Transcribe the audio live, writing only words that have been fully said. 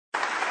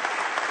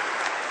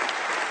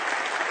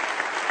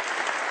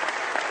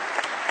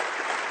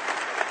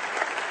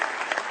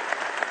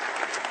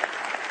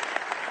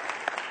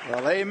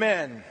Well,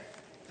 amen.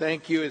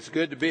 Thank you. It's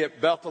good to be at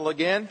Bethel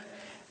again.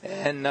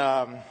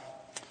 And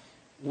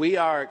we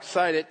are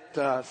excited.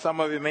 Some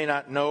of you may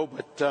not know,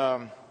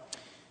 but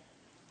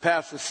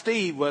Pastor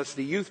Steve was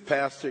the youth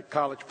pastor at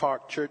College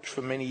Park Church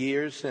for many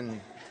years, and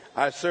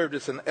I served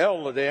as an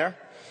elder there.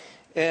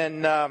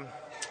 And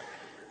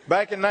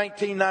back in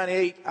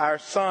 1998, our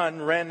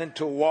son ran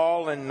into a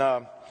wall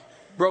and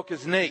broke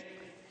his knee.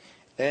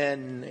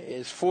 And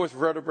his fourth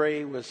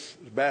vertebrae was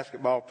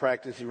basketball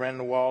practice. He ran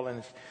the wall,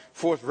 and his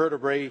fourth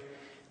vertebrae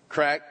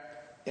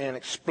cracked and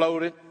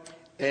exploded,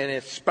 and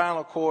his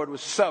spinal cord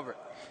was severed.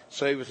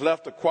 So he was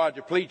left a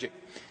quadriplegic.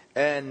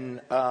 And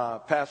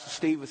Pastor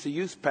Steve was a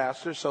youth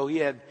pastor, so he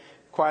had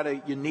quite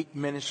a unique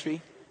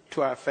ministry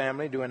to our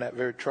family during that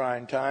very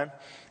trying time.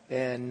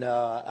 And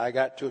I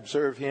got to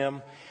observe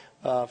him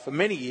for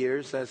many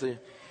years as a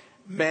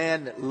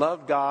man that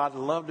loved God,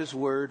 loved His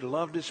Word,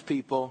 loved His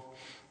people.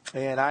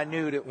 And I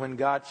knew that when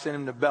God sent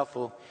him to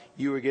Bethel,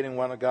 you were getting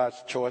one of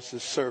God's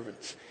choicest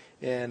servants.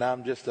 And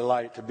I'm just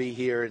delighted to be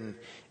here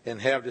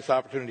and have this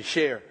opportunity to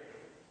share.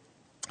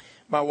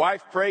 My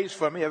wife prays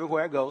for me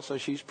everywhere I go, so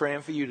she's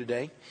praying for you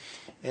today.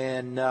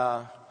 And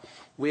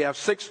we have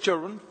 6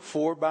 children,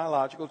 4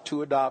 biological,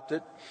 2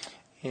 adopted,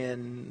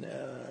 and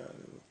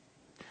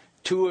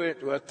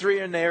 3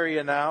 in the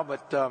area now,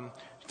 but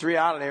 3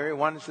 out of the area.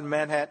 One is in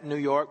Manhattan, New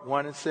York.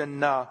 One is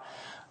in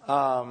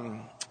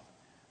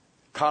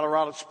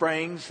Colorado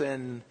Springs,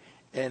 and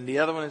the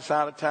other one is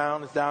out of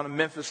town. It's down in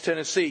Memphis,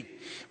 Tennessee.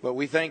 But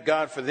we thank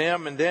God for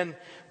them. And then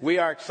we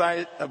are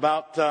excited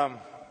about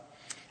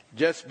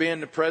just being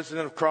the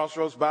president of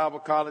Crossroads Bible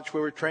College,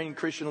 where we're training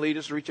Christian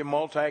leaders to reach a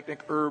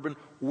multi-ethnic urban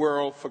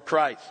world for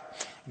Christ.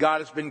 God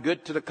has been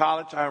good to the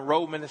college. Our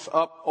enrollment is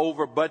up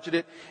over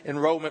budgeted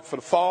enrollment for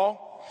the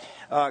fall.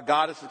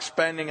 God is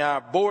expanding our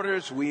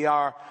borders. We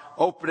are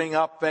opening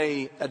up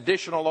a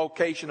additional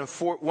location in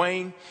Fort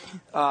Wayne,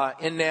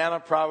 Indiana,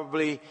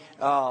 probably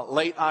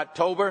late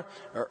October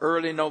or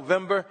early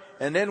November.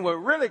 And then we're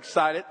really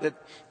excited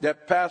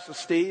that Pastor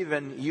Steve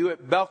and you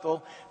at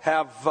Bethel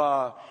have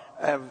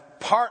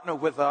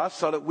partnered with us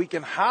so that we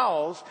can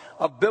house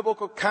a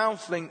biblical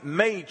counseling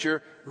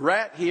major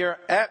right here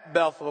at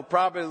Bethel,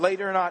 probably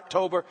later in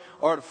October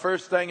or the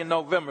first thing in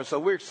November. So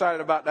we're excited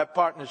about that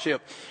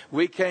partnership.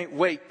 We can't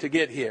wait to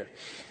get here.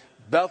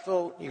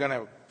 Bethel, you're going to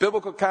have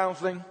biblical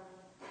counseling.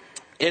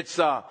 It's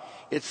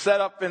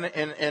set up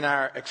in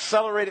our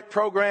accelerated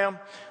program,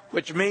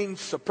 which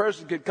means a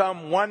person could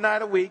come one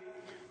night a week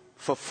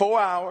for 4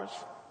 hours,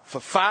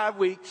 for 5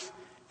 weeks,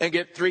 and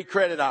get 3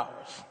 credit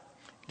hours.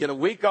 Get a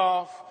week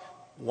off,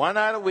 1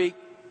 night a week,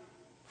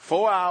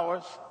 4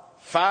 hours,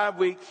 5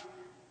 weeks,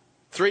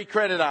 3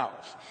 credit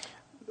hours.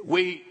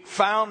 We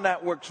found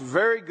that works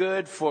very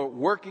good for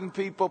working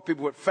people,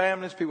 people with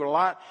families, people with a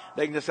lot.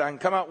 They can just say, I can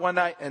come out one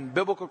night, and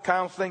biblical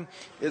counseling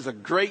is a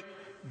great,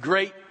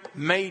 great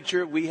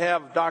major. We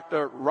have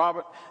Dr.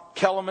 Robert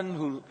Kellerman,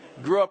 who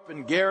grew up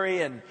in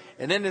Gary and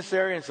in this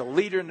area, and is a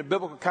leader in the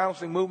biblical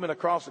counseling movement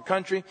across the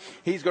country.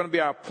 He's going to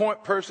be our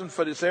point person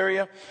for this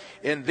area.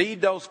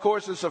 Indeed, those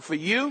courses are for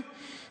you.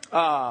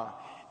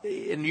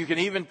 And you can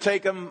even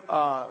take them,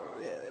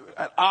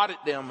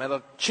 audit them at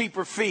a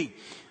cheaper fee.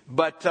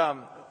 But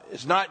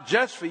it's not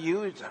just for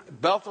you.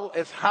 Bethel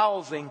is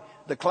housing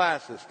the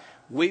classes.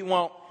 We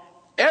want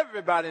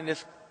everybody in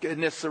this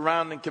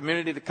surrounding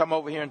community to come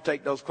over here and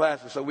take those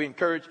classes. So we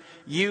encourage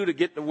you to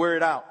get the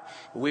word out.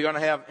 We're going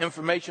to have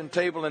information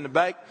table in the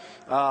back.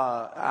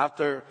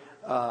 After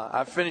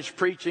I finish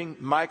preaching,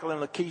 Michael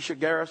and Lakeisha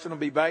Garrison will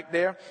be back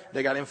there.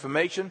 They got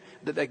information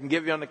that they can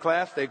give you on the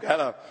class. They've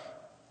got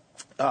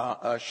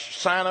a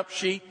sign-up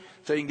sheet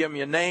so you can give them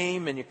your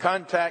name and your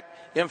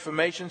contact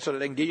information so that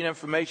they can give you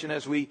information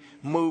as we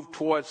move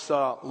towards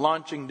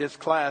launching this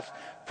class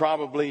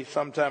probably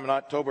sometime in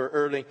October,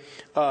 early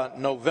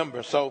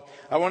November. So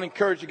I want to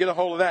encourage you to get a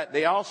hold of that.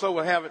 They also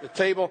will have at the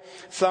table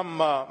some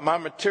my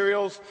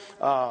materials,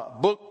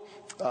 book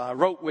I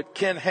wrote with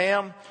Ken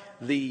Ham,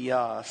 the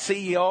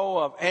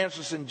CEO of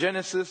Answers in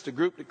Genesis, the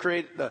group that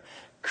created the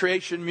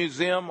Creation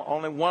Museum,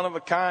 only one of a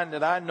kind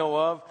that I know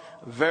of,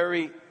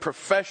 very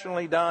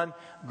professionally done,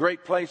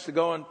 great place to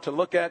go and to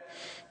look at,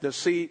 to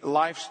see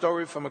life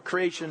story from a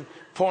creation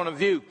point of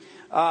view.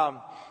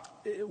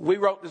 We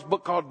wrote this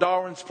book called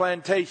Darwin's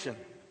Plantation,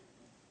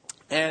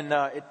 and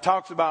it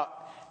talks about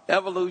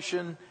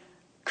evolution,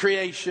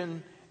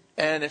 creation,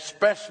 and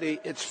especially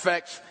its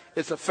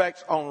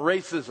effects on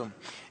racism.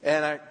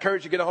 And I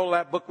encourage you to get a hold of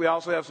that book. We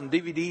also have some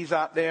DVDs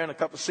out there and a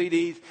couple of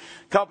CDs,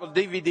 a couple of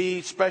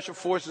DVDs, Special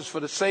Forces for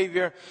the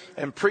Savior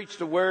and Preach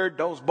the Word.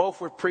 Those both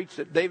were preached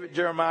at David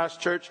Jeremiah's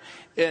church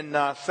in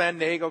San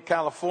Diego,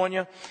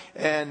 California.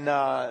 And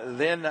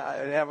then I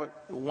have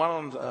one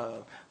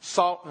on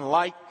Salt and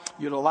Light.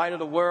 You're the light of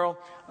the world.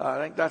 I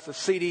think that's a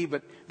CD,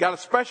 but got a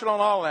special on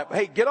all of that. But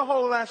hey, get a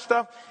hold of that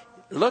stuff.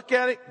 Look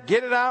at it,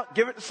 get it out,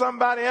 give it to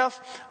somebody else.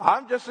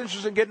 I'm just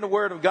interested in getting the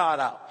Word of God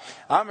out.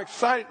 I'm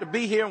excited to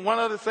be here. And one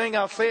other thing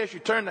I'll say as you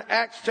turn to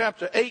Acts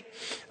chapter 8,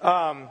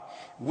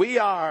 we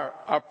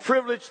are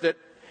privileged that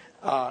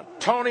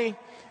Tony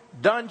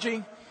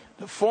Dungy,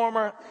 the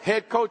former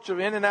head coach of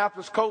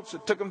Indianapolis Colts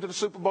that took them to the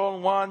Super Bowl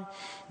and won.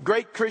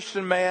 Great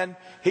Christian man.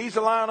 He's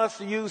allowing us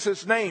to use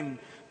his name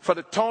for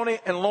the Tony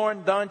and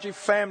Lauren Dungy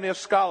family of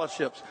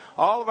scholarships.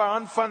 All of our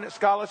unfunded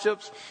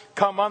scholarships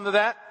come under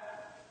that.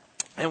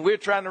 And we're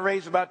trying to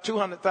raise about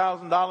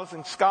 $200,000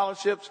 in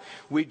scholarships.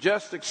 We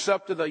just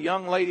accepted a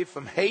young lady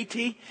from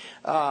Haiti.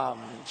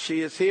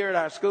 She is here at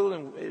our school,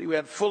 and we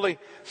had fully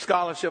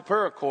scholarship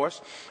her, of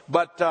course.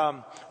 But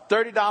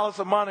 $30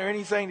 a month or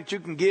anything that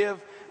you can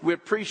give, we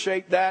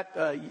appreciate that.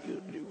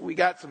 We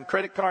got some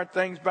credit card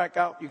things back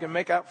out you can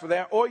make out for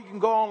that. Or you can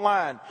go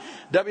online,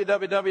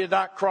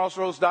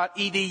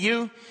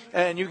 www.crossroads.edu,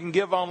 and you can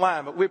give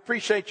online. But we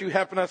appreciate you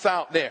helping us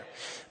out there.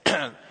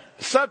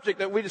 The subject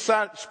that we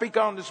decided to speak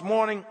on this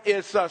morning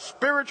is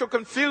spiritual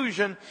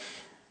confusion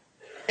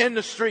in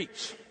the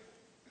streets.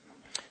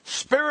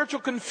 Spiritual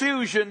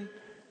confusion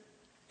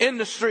in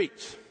the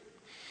streets.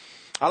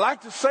 I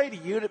like to say to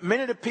you that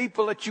many of the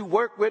people that you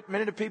work with,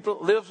 many of the people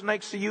that live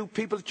next to you,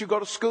 people that you go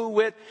to school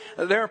with,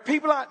 there are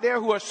people out there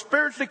who are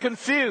spiritually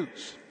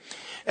confused.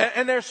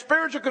 And there's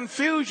spiritual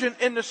confusion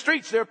in the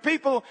streets. There are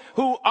people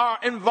who are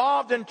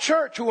involved in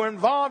church, who are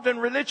involved in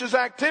religious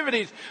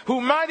activities, who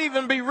might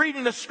even be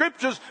reading the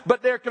scriptures,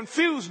 but they're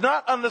confused,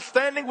 not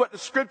understanding what the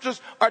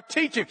scriptures are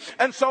teaching.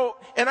 And so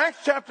in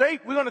Acts chapter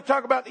 8, we're going to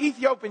talk about the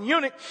Ethiopian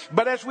eunuch.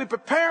 But as we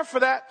prepare for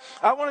that,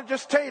 I want to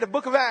just tell you the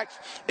book of Acts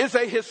is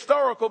a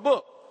historical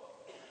book.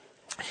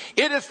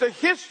 It is the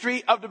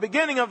history of the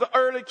beginning of the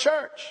early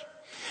church.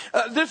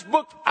 This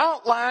book's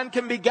outline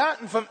can be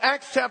gotten from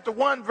Acts chapter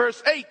 1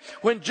 verse 8,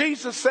 when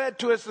Jesus said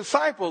to his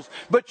disciples,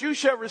 "But you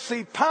shall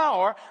receive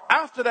power.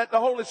 After that the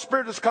Holy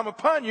Spirit has come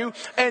upon you,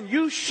 and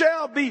you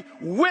shall be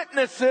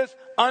witnesses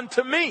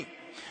unto me."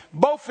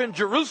 Both in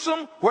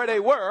Jerusalem, where they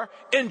were,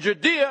 in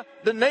Judea,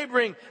 the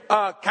neighboring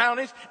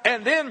counties,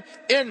 and then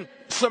in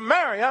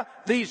Samaria,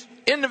 these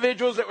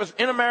individuals that was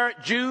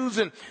intermarried Jews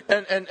and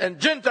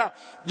Gentile,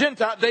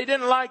 they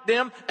didn't like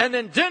them. And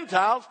then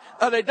Gentiles,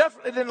 they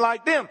definitely didn't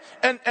like them.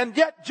 And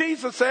yet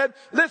Jesus said,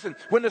 listen,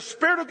 when the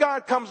Spirit of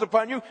God comes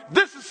upon you,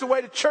 this is the way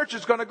the church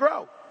is going to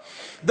grow.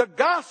 The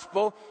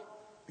gospel,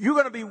 you're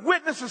going to be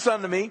witnesses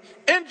unto me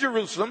in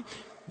Jerusalem,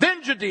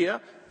 then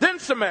Judea, then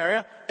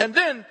Samaria, and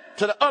then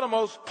to the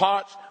uttermost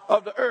parts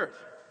of the earth.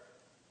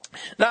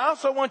 Now, I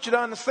also want you to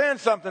understand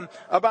something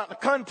about the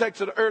context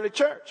of the early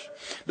church.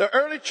 The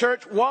early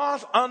church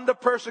was under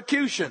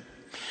persecution.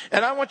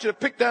 And I want you to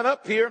pick that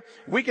up here.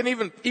 We can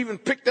even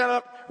pick that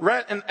up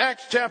right in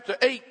Acts chapter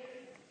 8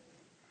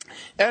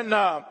 and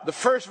the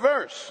first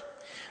verse.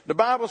 The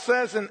Bible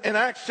says in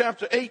Acts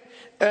chapter 8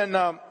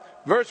 and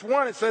verse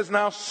 1, it says,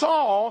 "Now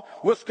Saul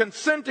was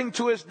consenting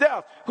to his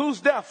death."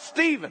 Whose death?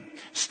 Stephen.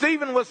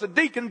 Stephen was the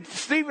deacon.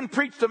 Stephen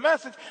preached the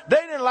message.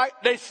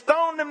 They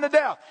stoned him to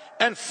death.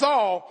 And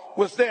Saul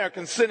was there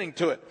consenting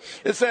to it.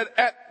 It said,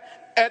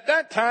 At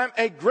that time,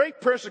 a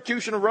great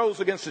persecution arose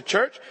against the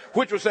church,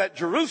 which was at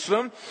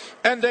Jerusalem,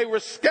 and they were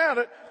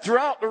scattered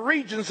throughout the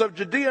regions of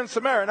Judea and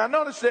Samaria. Now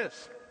notice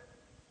this.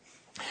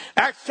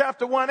 Acts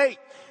chapter 1:8.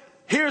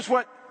 Here's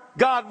what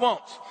God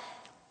wants.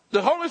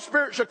 "The Holy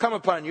Spirit shall come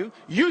upon you.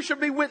 You shall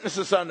be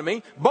witnesses unto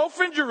me,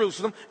 both in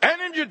Jerusalem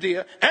and in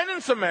Judea and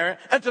in Samaria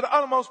and to the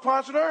uttermost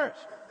parts of the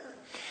earth."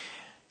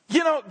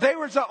 You know, they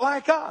were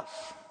like us.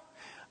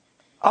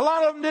 A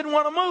lot of them didn't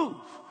want to move.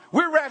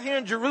 We're right here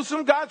in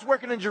Jerusalem. God's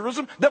working in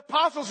Jerusalem. The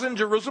apostles in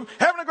Jerusalem,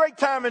 having a great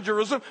time in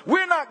Jerusalem.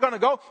 We're not going to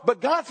go. But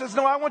God says,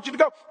 no, I want you to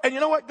go. And you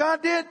know what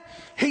God did?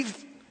 He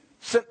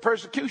sent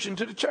persecution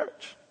to the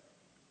church.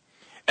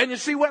 And you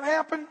see what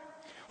happened?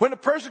 When the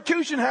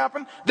persecution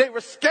happened, they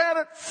were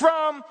scattered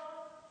from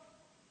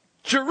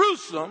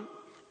Jerusalem.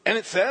 And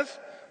it says,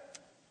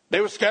 they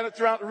were scattered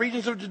throughout the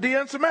regions of Judea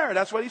and Samaria.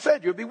 That's what he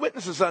said. You'll be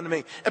witnesses unto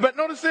me. But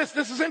notice this.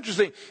 This is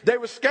interesting. They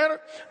were scattered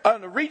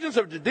in the regions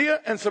of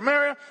Judea and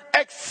Samaria,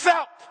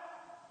 except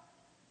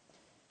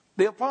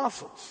the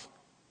apostles.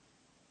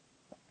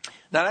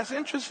 Now that's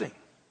interesting.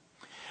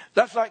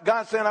 That's like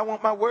God saying, I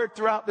want my word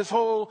throughout this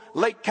whole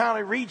Lake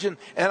County region,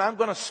 and I'm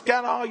going to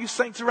scatter all you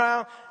saints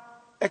around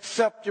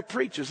except your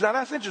preachers. Now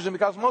that's interesting,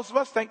 because most of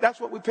us think that's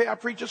what we pay our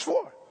preachers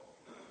for.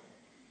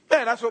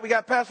 Man, that's what we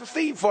got Pastor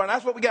Steve for, and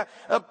that's what we got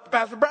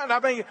Pastor Brown.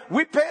 I mean,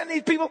 we're paying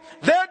these people.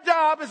 Their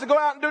job is to go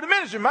out and do the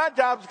ministry. My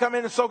job is to come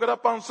in and soak it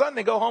up on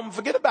Sunday, go home and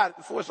forget about it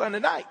before Sunday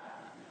night.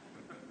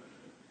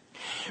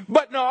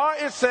 But no,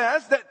 it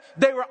says that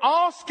they were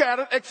all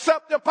scattered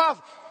except the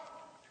apostles.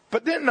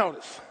 But then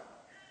notice,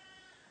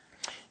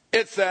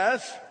 it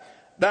says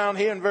down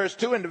here in verse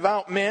 2, "And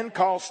devout men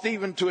called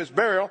Stephen to his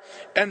burial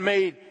and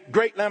made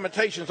great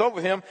lamentations over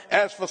him.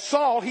 As for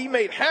Saul, he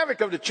made havoc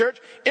of the church,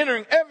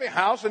 entering every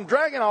house and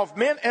dragging off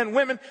men and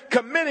women,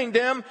 committing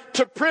them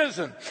to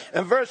prison."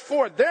 And verse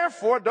 4,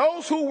 "Therefore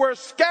those who were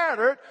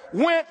scattered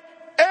went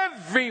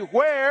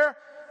everywhere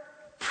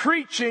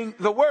preaching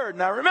the word."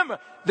 Now remember,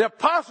 the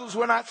apostles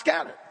were not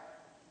scattered.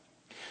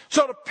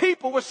 So the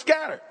people were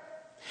scattered.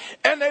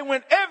 And they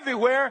went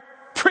everywhere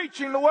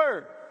preaching the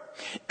word.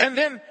 And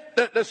then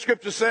the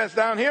scripture says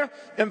down here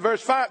in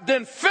verse 5,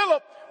 "Then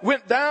Philip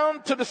went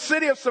down to the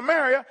city of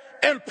Samaria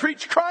and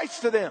preached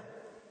Christ to them."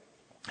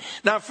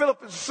 Now,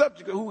 Philip is the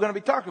subject of who we're going to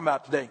be talking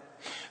about today.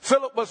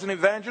 Philip was an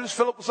evangelist.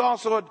 Philip was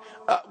also,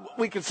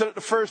 we consider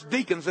the first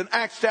deacons in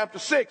Acts chapter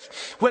 6,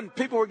 when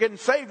people were getting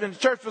saved and the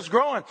church was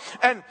growing.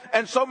 And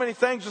so many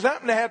things was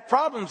happening. They had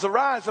problems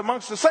arise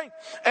amongst the saints.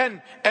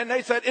 And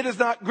they said, it is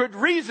not good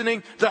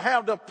reasoning to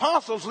have the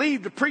apostles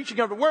leave the preaching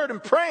of the word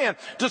and praying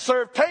to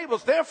serve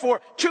tables. Therefore,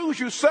 choose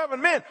you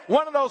 7 men.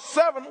 One of those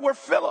 7 were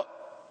Philip.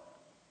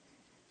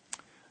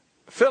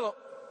 Philip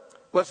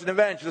was an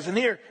evangelist. And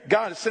here,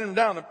 God is sending him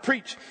down to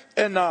preach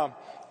in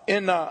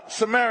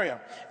Samaria.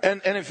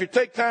 And if you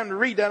take time to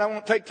read that, I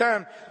won't take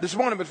time this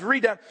morning, but to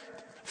read that,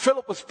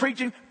 Philip was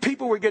preaching.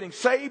 People were getting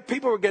saved.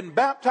 People were getting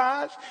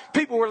baptized.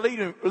 People were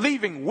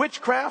leaving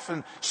witchcraft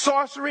and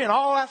sorcery and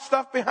all that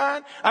stuff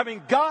behind. I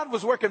mean, God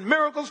was working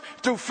miracles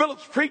through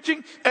Philip's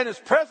preaching and his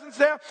presence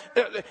there.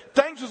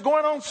 Things was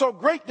going on so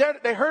great there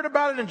that they heard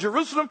about it in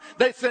Jerusalem.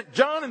 They sent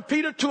John and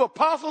Peter, 2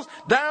 apostles,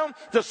 down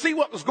to see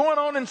what was going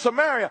on in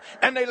Samaria.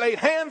 And they laid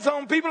hands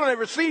on people and they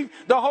received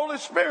the Holy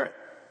Spirit.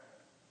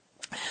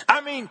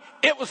 I mean,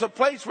 it was a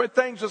place where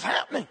things was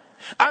happening.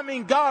 I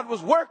mean, God was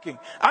working.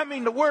 I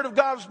mean, the word of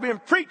God was being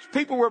preached.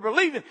 People were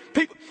believing.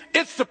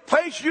 It's the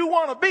place you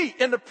want to be,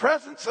 in the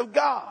presence of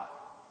God.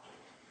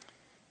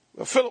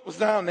 Well, Philip was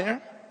down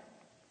there.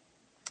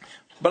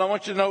 But I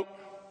want you to note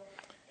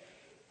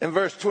in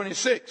verse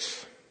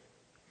 26,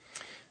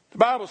 the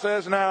Bible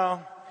says,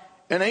 now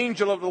an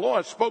angel of the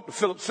Lord spoke to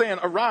Philip, saying,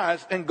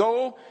 arise and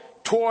go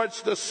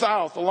towards the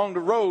south along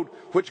the road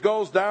which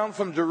goes down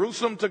from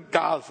Jerusalem to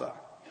Gaza.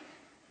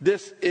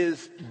 This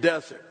is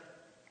desert.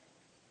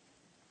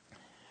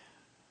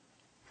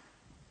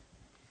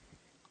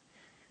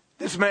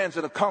 This man's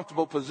in a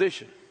comfortable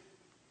position.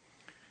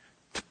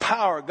 The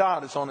power of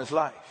God is on his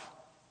life.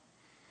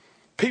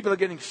 People are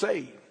getting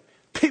saved.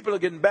 People are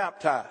getting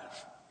baptized.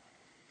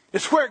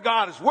 It's where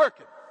God is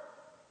working.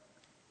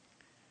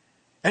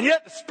 And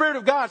yet the Spirit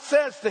of God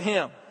says to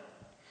him,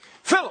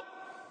 Philip,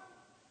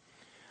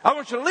 I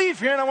want you to leave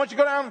here and I want you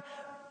to go down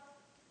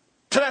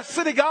to that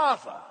city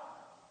Gaza.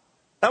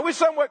 Now, we're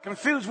somewhat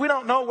confused. We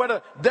don't know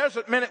whether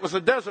desert meant it was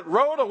a desert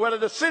road or whether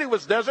the city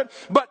was desert.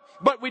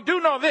 But we do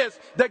know this,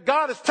 that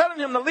God is telling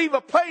him to leave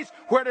a place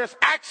where there's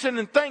action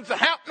and things are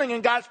happening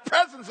and God's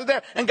presence is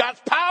there and God's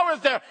power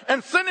is there,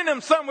 and sending him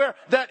somewhere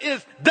that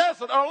is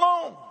desert or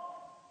alone.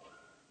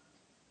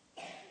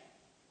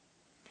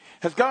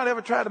 Has God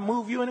ever tried to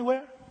move you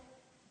anywhere?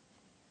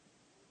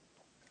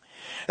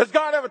 Has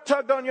God ever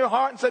tugged on your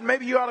heart and said,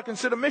 maybe you ought to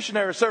consider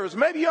missionary service?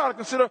 Maybe you ought to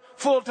consider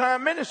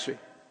full-time ministry?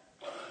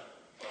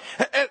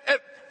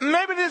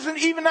 Maybe it isn't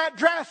even that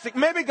drastic.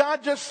 Maybe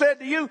God just said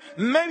to you,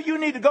 maybe you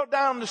need to go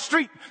down the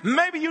street.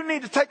 Maybe you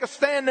need to take a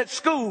stand at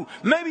school.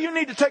 Maybe you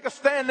need to take a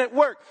stand at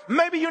work.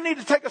 Maybe you need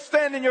to take a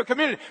stand in your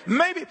community.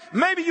 Maybe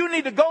you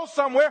need to go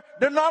somewhere.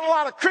 There's not a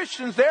lot of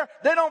Christians there.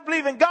 They don't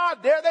believe in God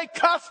there. They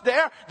cuss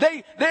there.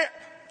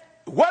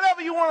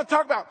 Whatever you want to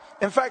talk about.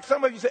 In fact,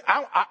 some of you say,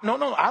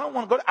 no, I don't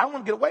want to go. I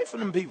want to get away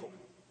from them people.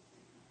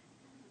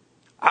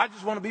 I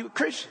just want to be with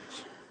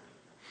Christians.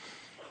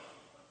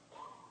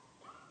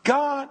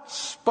 God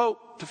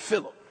spoke to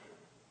Philip.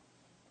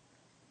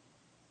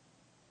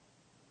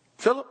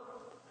 Philip,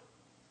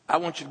 I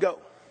want you to go.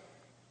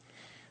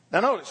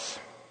 Now notice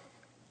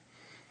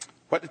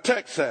what the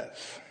text says.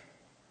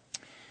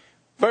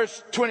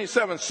 Verse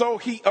 27, so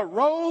he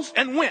arose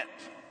and went.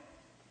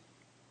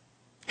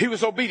 He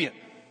was obedient.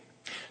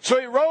 So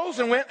he rose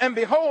and went, and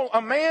behold,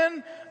 a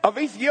man of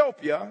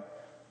Ethiopia,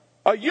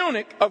 a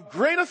eunuch of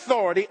great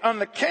authority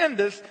under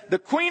Candace, the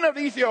queen of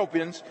the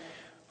Ethiopians,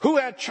 who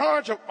had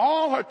charge of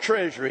all her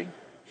treasury,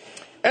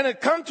 and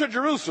had come to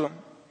Jerusalem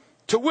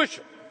to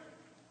worship,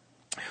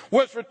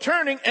 was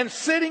returning and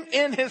sitting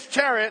in his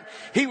chariot.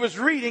 He was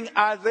reading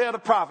Isaiah the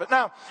prophet.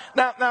 Now,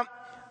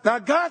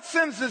 God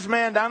sends this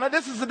man down. Now,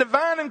 this is a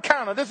divine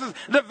encounter. This is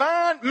a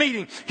divine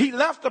meeting. He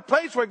left a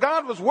place where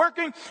God was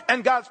working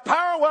and God's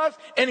power was,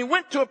 and he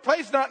went to a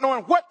place not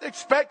knowing what to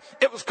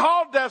expect. It was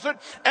called desert,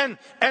 and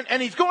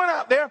he's going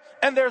out there,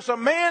 and there's a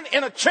man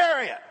in a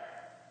chariot.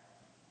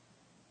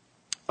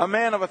 A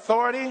man of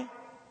authority,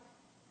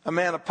 a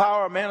man of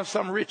power, a man of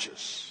some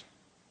riches.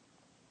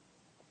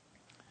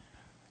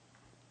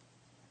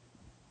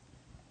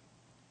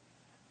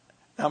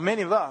 Now,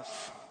 many of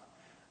us,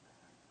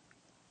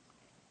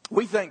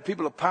 we think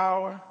people of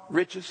power,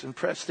 riches, and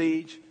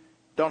prestige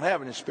don't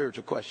have any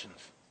spiritual questions.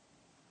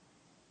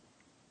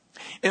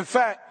 In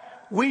fact,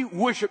 we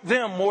worship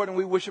them more than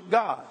we worship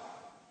God.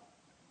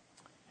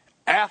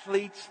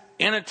 Athletes,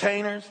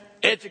 entertainers,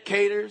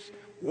 educators,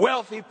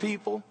 wealthy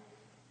people,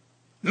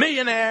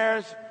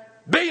 millionaires,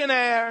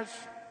 billionaires.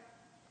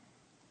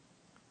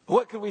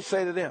 What could we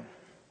say to them?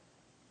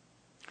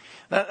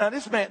 Now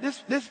this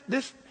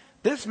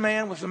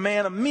man was a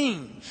man of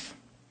means.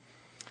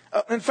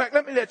 In fact,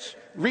 let's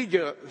read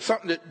you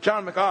something that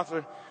John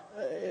MacArthur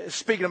is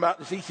speaking about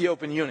this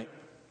Ethiopian eunuch.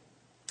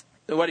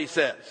 What he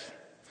says.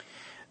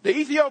 The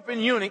Ethiopian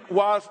eunuch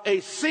was a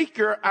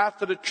seeker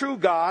after the true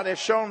God, as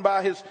shown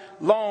by his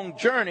long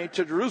journey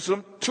to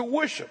Jerusalem to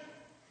worship.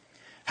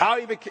 How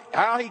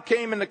he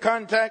came into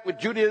contact with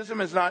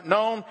Judaism is not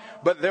known,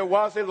 but there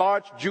was a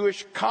large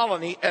Jewish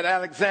colony at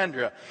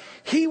Alexandria.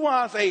 He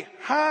was a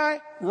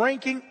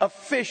high-ranking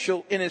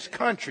official in his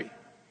country,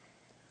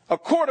 a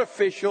court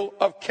official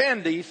of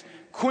Candace,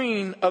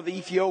 queen of the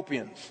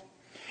Ethiopians.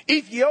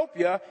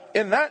 Ethiopia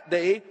in that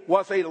day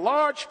was a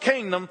large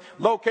kingdom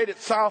located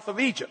south of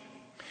Egypt.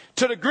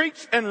 To the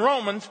Greeks and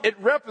Romans, it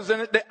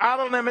represented the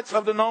outer limits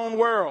of the known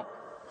world.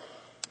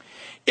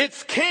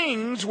 Its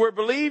kings were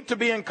believed to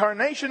be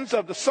incarnations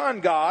of the sun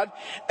god,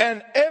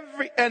 and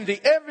the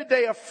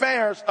everyday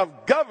affairs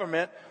of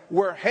government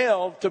were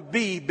held to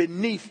be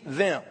beneath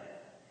them.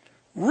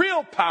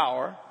 Real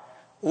power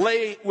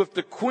lay with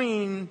the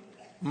queen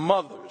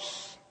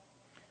mothers,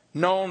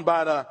 known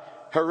by the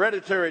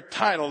hereditary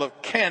title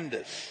of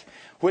Candace,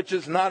 which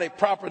is not a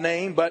proper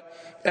name, but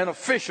an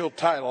official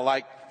title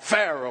like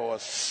Pharaoh or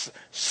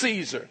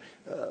Caesar.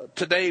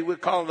 Today we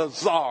call it a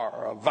czar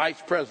or a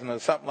vice president or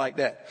something like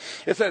that.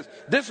 It says,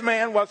 this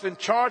man was in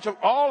charge of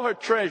all her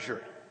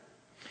treasury.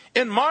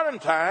 In modern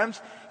times,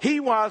 he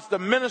was the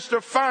minister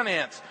of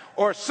finance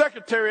or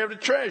secretary of the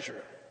treasury.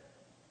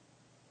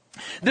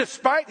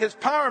 Despite his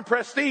power and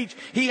prestige,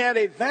 he had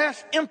a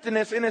vast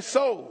emptiness in his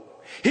soul.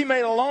 He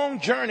made a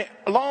long,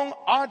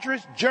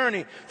 arduous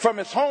journey from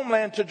his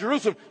homeland to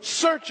Jerusalem,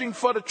 searching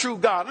for the true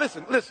God.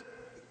 Listen.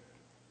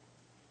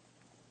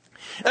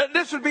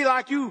 This would be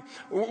like you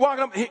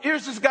walking up.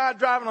 Here's this guy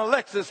driving a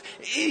Lexus.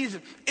 He's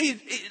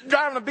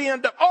driving a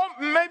BMW. Oh,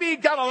 maybe he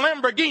got a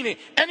Lamborghini,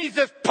 and he's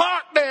just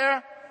parked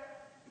there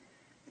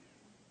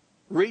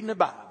reading the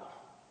Bible.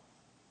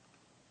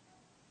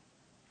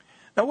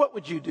 Now, what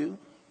would you do?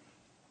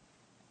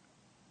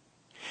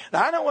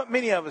 Now, I know what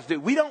many of us do.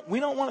 We don't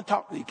want to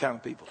talk to these kind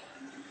of people.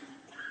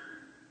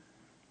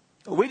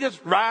 We just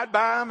ride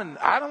by them, and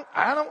I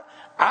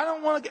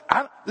don't want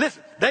to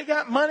listen, they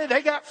got money,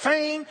 they got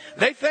fame,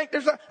 they think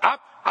there's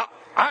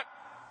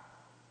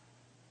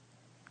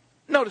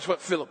notice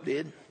what Philip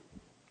did.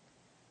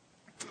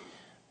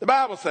 The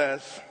Bible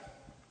says,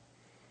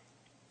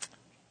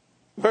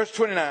 verse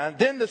 29,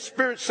 then the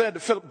Spirit said to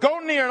Philip,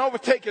 go near and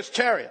overtake his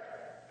chariot.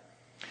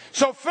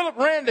 So Philip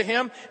ran to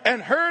him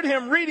and heard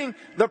him reading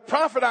the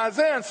prophet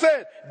Isaiah and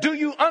said, do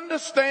you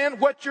understand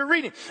what you're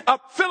reading?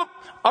 Philip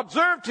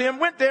observed him,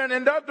 went there, and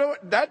in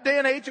that day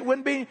and age it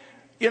wouldn't be,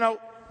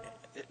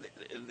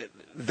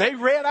 they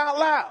read out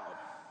loud.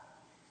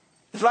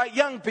 It's like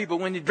young people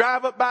when you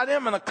drive up by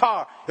them in a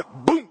car,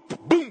 boom,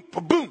 boom,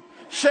 boom,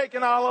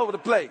 shaking all over the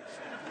place.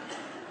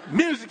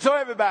 Music so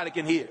everybody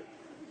can hear.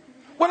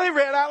 Well, they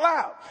read out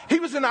loud. He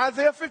was in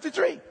Isaiah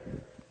 53.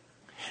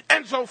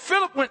 And so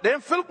Philip went there,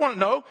 and Philip wanted to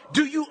know,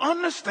 do you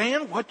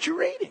understand what you're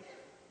reading?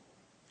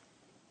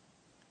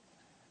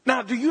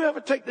 Now, do you ever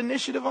take the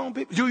initiative on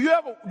people? Do you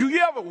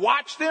ever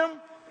watch them?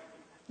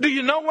 Do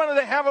you know whether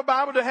they have a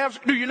Bible to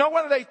have? Do you know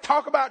whether they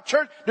talk about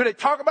church? Do they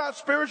talk about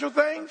spiritual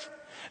things?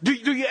 Do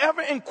you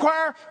ever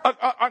inquire?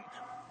 I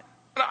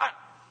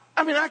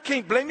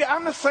can't blame you.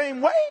 I'm the same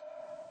way.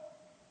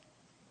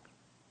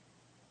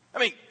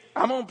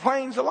 I'm on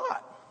planes a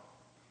lot.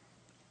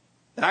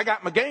 And I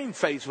got my game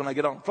face when I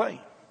get on a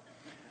plane.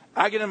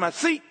 I get in my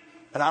seat,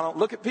 and I don't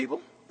look at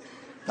people.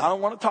 I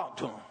don't want to talk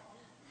to them.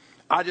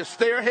 I just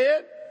stare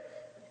ahead,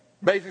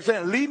 basically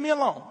saying, leave me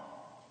alone.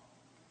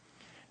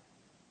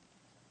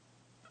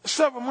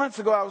 Several months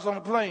ago, I was on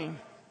a plane.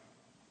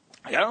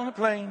 I got on the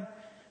plane.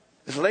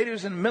 This lady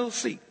was in the middle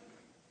seat.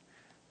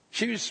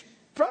 She was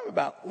probably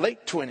about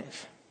late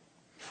 20s.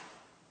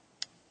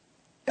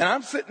 And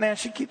I'm sitting there, and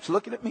she keeps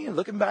looking at me and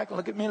looking back and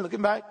looking at me and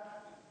looking back.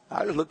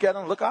 I just look at her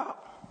and look out.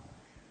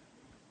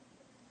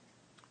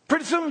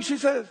 Pretty soon she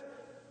says,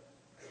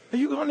 are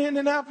you going to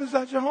Indianapolis?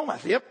 That's your home? I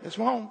said, yep, that's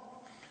my home.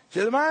 She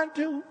said, mine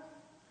too.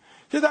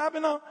 She said,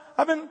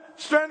 I've been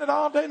stranded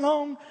all day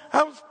long.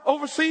 I was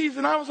overseas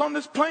and I was on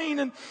this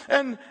plane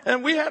and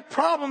we had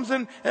problems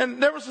and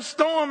there was a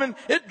storm and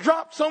it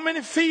dropped so many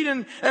feet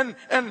and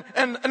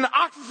the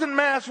oxygen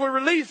masks were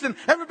released and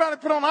everybody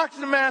put on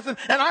oxygen masks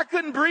and I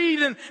couldn't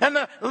breathe and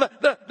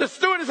the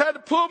stewardess had to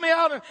pull me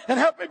out and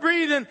help me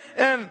breathe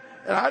and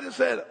I just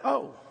said,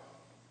 oh.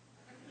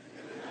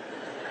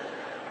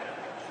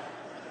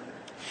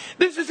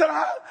 Then she said,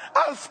 I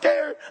was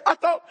scared. I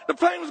thought the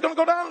plane was going to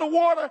go down in the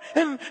water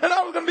and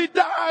I was going to be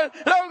dying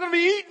and I was going to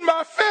be eaten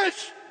by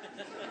fish.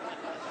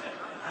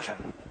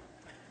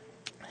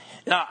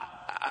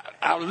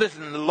 I was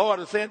listening to the Lord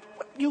and saying,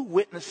 you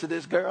witness to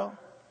this girl?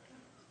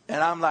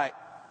 And I'm like,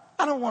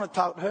 I don't want to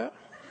talk to her.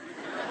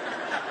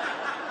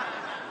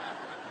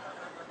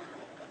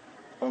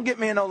 Don't get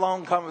me in no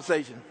long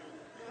conversation.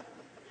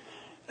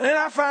 And then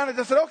I finally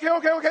just said,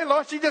 okay,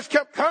 Lord. She just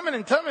kept coming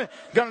and telling me,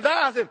 going to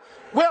die. I said,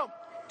 well,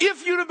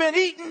 if you'd have been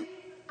eaten,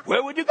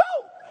 where would you go?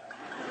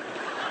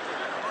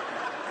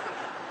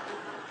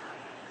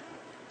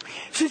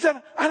 She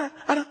said, I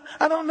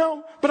don't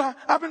know, but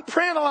I've been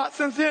praying a lot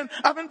since then.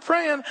 I've been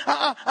praying.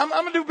 I'm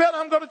going to do better.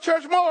 I'm going to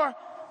church more.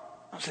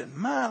 I said,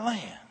 my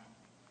land,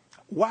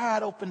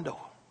 wide open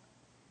door.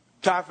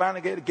 So I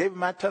finally gave her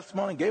my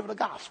testimony and gave her the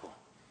gospel.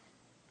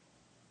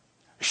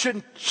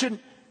 Shouldn't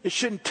it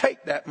shouldn't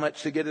take that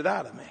much to get it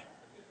out of me.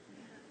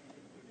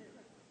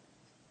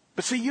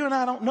 But see, you and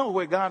I don't know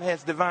where God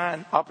has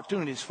divine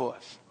opportunities for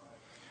us.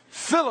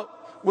 Philip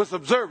was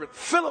observant.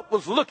 Philip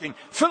was looking.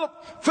 Philip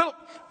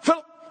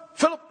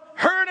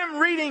heard him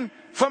reading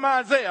from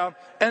Isaiah,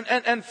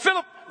 and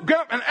Philip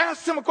got up and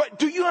asked him a question.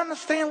 Do you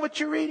understand what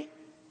you're reading?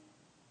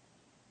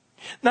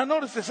 Now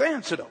notice this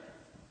answer though.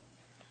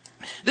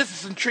 This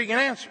is an intriguing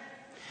answer.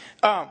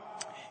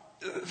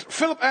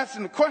 Philip asked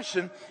him the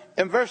question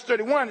in verse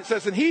 31. It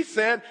says, and he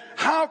said,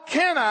 how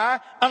can I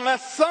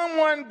unless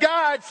someone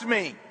guides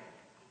me?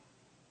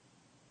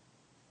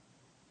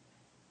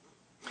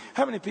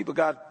 How many people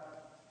God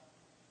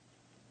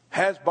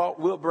has bought,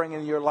 will bring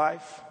into your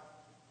life?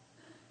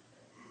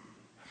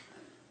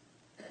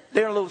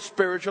 They're a little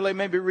spiritual. They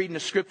may be reading the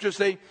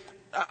scriptures.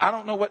 I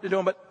don't know what they're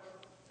doing,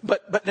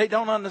 but they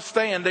don't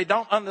understand. They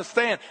don't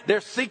understand.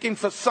 They're seeking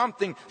for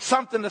something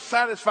to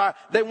satisfy.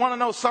 They want to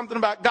know something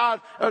about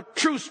God,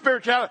 true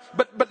spirituality,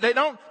 but they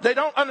don't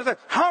understand.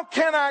 How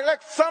can I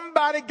let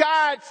somebody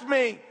guides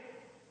me?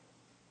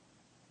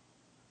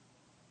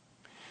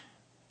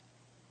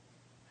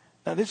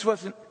 Now this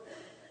wasn't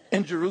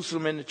in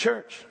Jerusalem in the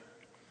church.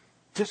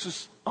 This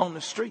was on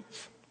the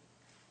streets.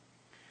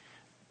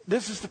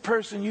 This is the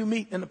person you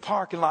meet in the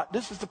parking lot.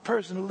 This is the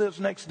person who lives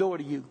next door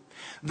to you.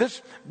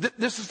 This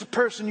is the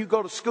person you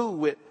go to school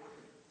with.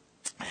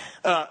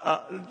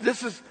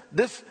 This is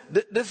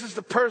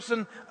the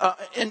person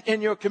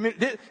in your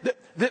community.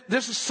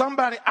 This is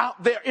somebody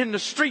out there in the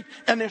street,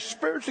 and they're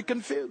spiritually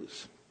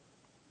confused.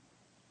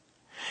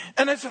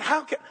 And they said,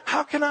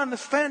 how can I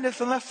understand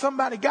this unless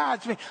somebody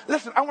guides me?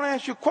 Listen, I want to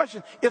ask you a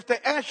question. If they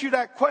ask you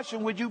that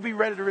question, would you be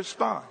ready to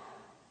respond?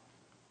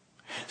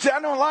 See, I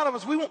know a lot of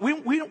us, we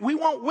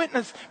won't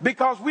witness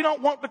because we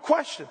don't want the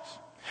questions.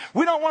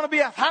 We don't want to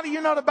be asked, how do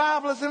you know the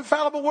Bible is the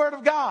infallible word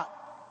of God?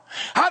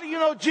 How do you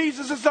know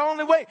Jesus is the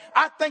only way?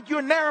 I think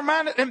you're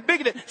narrow-minded and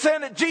bigoted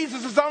saying that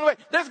Jesus is the only way.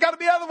 There's got to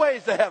be other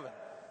ways to heaven.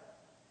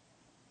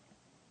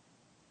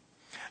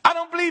 I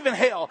don't believe in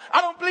hell. I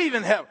don't believe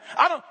in heaven.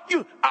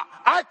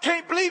 I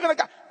can't believe in a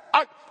God.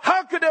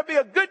 How could there be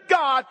a good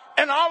God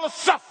and all the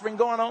suffering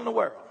going on in the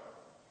world?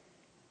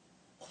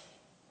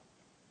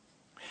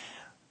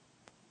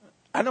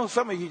 I know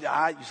some of you said,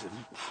 I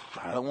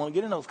don't want to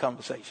get in those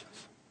conversations.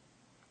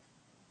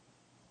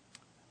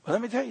 But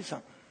let me tell you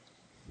something.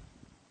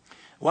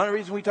 One of the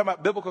reasons we talk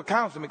about biblical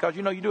counseling, because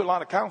you do a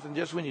lot of counseling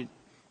just when you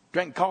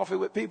drink coffee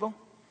with people.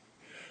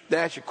 They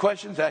ask you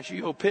questions, ask you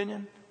your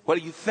opinion. What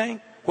do you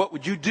think? What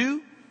would you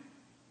do?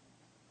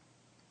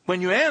 When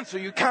you answer,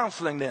 you're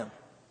counseling them.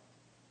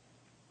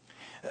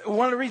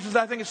 One of the reasons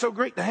I think it's so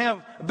great to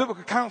have a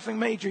biblical counseling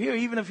major here,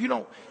 even if you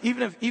don't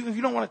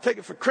want to take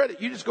it for credit,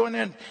 you just go in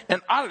there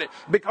and audit it,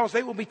 because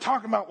they will be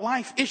talking about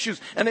life issues,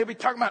 and they'll be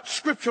talking about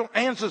scriptural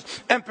answers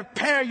and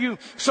prepare you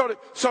so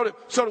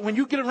that when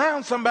you get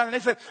around somebody and they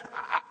say,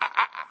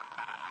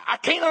 I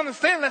can't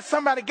understand unless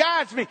somebody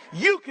guides me,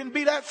 you can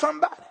be that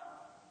somebody.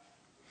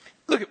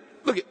 Look at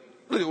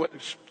what the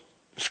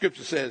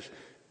scripture says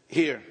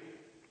here.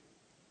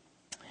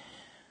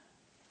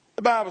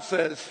 The Bible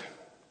says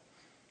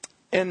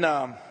in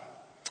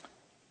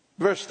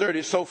verse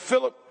 30, so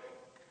Philip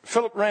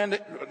ran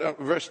to,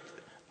 verse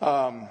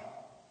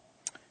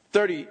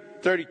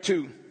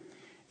 32,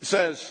 it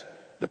says,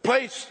 the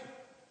place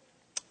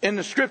in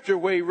the scripture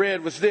where he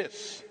read was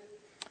this: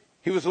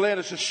 he was led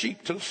as a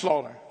sheep to the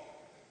slaughter,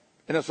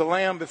 and as a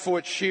lamb before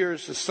its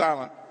shears is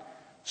silent,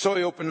 so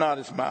he opened not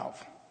his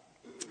mouth.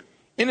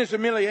 In his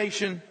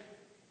humiliation,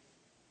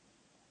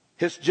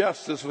 his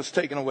justice was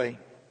taken away.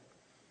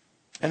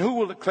 And who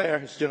will declare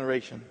his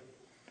generation?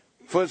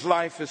 For his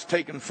life is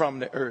taken from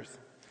the earth.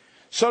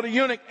 So the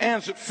eunuch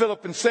answered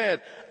Philip and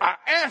said, I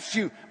ask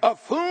you,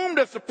 of whom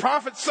does the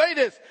prophet say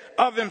this?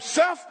 Of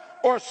himself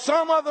or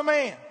some other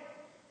man?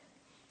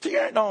 So you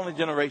ain't the only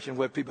generation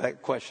where people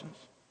have questions.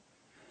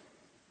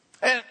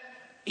 And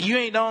you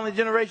ain't the only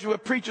generation where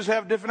preachers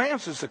have different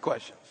answers to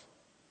questions.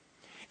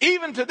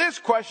 Even to this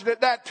question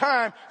at that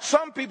time,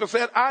 some people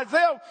said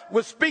Isaiah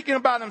was speaking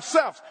about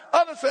himself.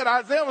 Others said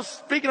Isaiah was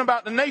speaking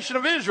about the nation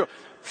of Israel.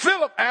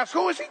 Philip asked,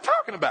 who is he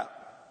talking about?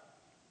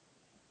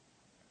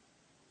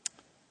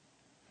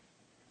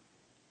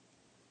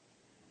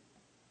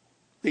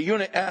 The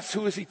eunuch asked,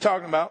 who is he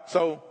talking about?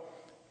 So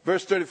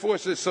verse 34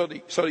 says, so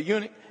the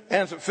eunuch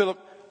answered Philip,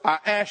 I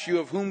ask you,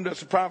 of whom does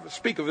the prophet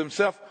speak, of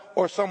himself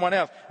or someone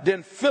else?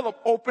 Then Philip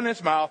opened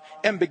his mouth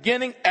and,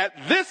 beginning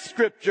at this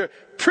scripture,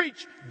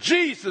 preached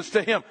Jesus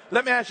to him.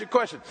 Let me ask you a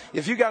question.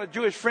 If you got a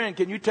Jewish friend,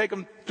 can you take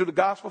him to the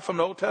gospel from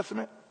the Old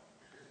Testament?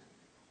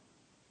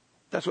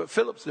 That's what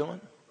Philip's doing.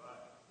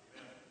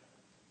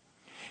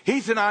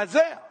 He's in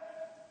Isaiah.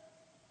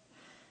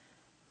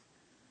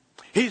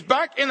 He's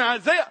back in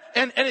Isaiah.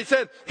 And he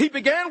said, he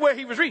began where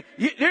he was reading.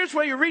 Here's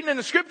where you're reading in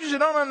the scriptures, you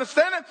don't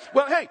understand it?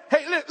 Well, hey,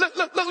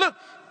 look.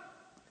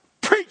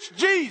 Preach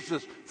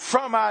Jesus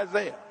from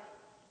Isaiah.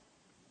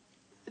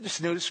 They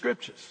just knew the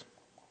scriptures.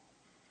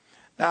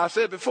 Now, I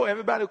said before,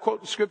 everybody who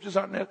quotes the scriptures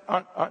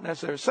aren't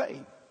necessarily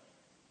saved.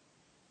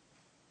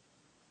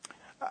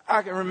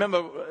 I can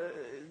remember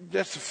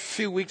just a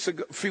few weeks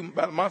ago,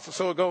 about a month or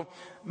so ago,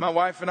 my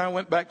wife and I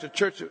went back to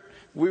church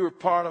we were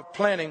part of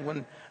planning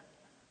when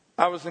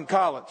I was in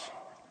college.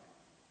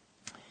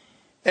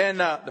 And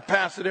the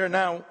pastor there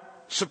now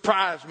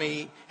surprised me.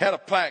 He had a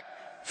plaque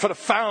for the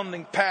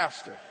founding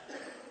pastor.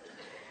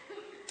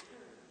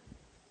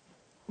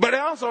 But I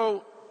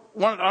also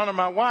wanted to honor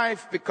my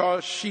wife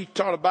because she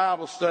taught a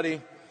Bible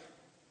study,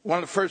 one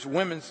of the first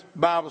women's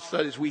Bible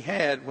studies we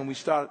had when we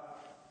started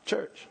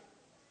church.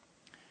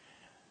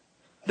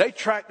 They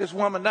tracked this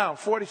woman down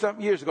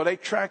 40-something years ago. They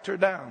tracked her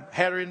down,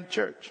 had her in the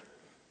church.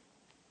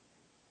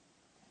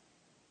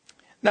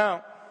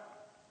 Now,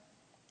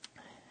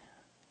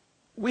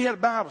 we had a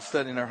Bible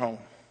study in our home.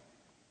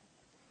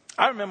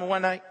 I remember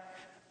one night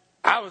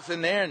I was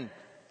in there and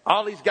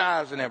all these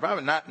guys in there,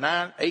 probably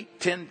 9, 8,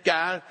 10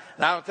 guys.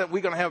 And I was telling them,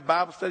 we're going to have a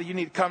Bible study. You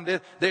need to come to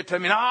this. They'd tell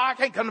me, no, I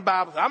can't come to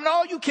Bible study. I'm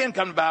no, you can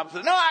come to Bible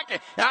study. No, I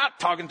can't. I'm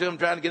talking to them,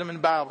 trying to get them in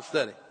the Bible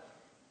study.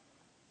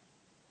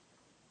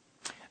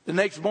 The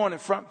next morning,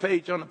 front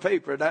page on the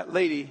paper, that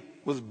lady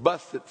was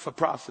busted for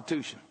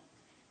prostitution.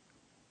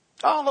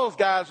 All those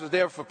guys was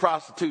there for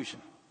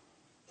prostitution.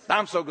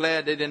 I'm so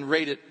glad they didn't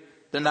rate it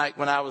the night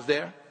when I was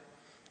there.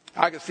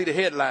 I could see the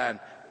headline,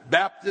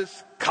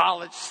 Baptist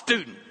college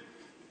student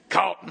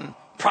caught in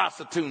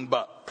prostitute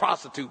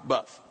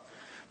bus.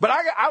 But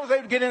I was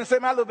able to get in and say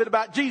my little bit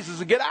about Jesus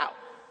and get out.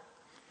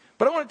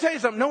 But I want to tell you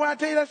something. Know why I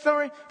tell you that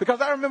story?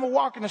 Because I remember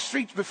walking the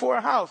streets before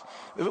her house.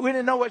 We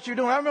didn't know what she was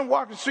doing. I remember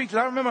walking the streets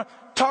and I remember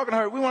talking to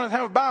her. We wanted to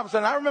have a Bible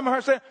study. And I remember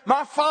her saying,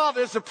 my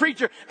father is a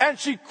preacher. And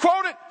she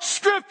quoted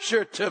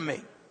scripture to me.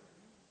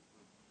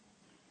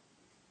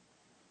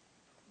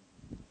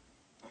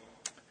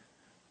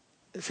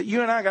 See,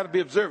 you and I got to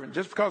be observant.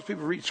 Just because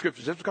people read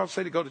scripture, just because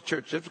they say they go to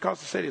church, just because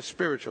they say they're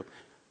spiritual,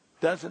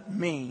 doesn't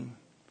mean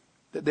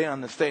that they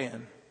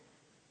understand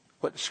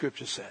what the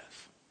scripture says.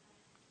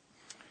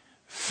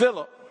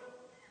 Philip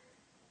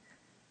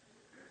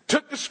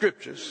took the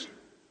scriptures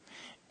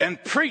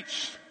and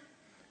preached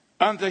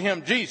unto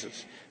him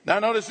Jesus. Now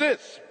notice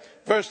this,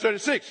 verse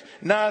 36.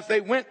 Now as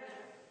they went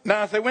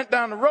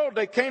down the road,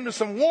 they came to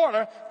some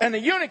water, and the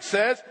eunuch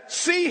says,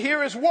 see,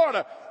 here is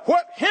water.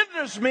 What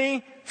hinders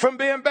me from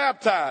being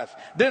baptized?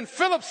 Then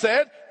Philip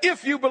said,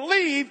 if you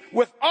believe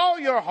with all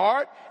your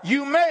heart,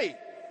 you may.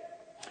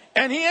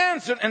 And he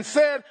answered and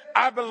said,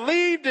 I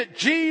believe that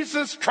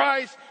Jesus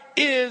Christ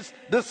is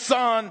the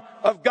Son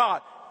of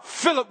God.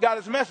 Philip got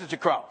his message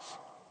across.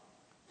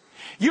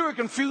 You were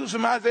confused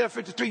from Isaiah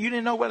 53. You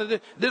didn't know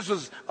whether this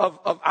was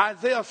of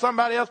Isaiah or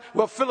somebody else.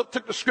 Well, Philip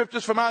took the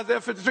scriptures from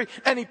Isaiah 53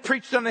 and he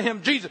preached unto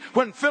him Jesus.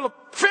 When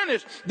Philip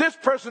finished, this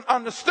person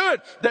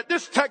understood that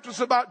this text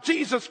was about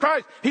Jesus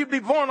Christ. He'd be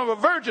born of a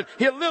virgin.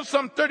 He'll live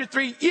some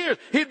 33 years.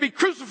 He'd be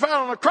crucified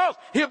on a cross.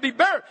 He'll be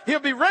buried. He'll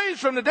be raised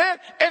from the dead.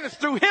 And it's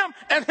through him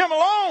and him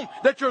alone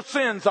that your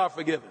sins are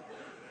forgiven.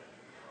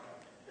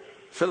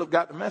 Philip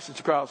got the message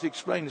across. He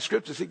explained the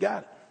scriptures. He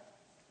got it.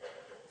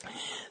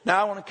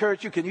 Now, I want to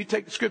encourage you. Can you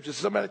take the scriptures?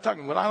 Somebody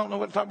talking, well, I don't know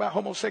what to talk about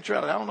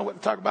homosexuality. I don't know what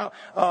to talk about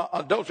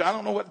adultery. I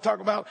don't know what to talk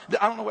about.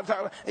 I don't know what to talk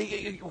about.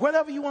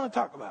 Whatever you want to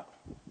talk about.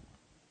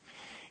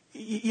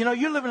 You know,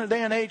 you live in a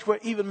day and age where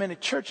even many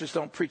churches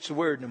don't preach the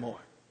word anymore.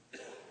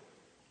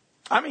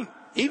 I mean,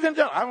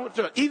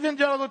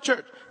 evangelical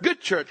church,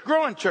 good church,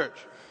 growing church,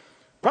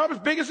 probably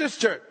as big as this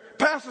church.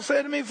 Pastor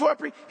said to me before I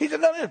preached, he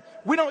said, no,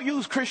 we don't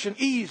use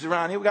Christianese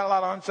around here. We got a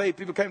lot of unsaved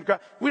people came to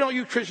Christ. We don't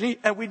use Christianese,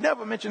 and we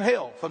never mention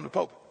hell from the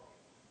pulpit.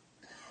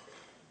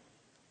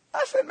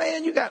 I said,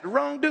 man, you got the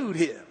wrong dude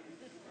here.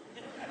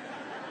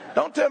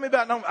 Don't tell me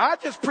about no. I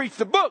just preach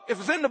the book. If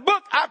it's in the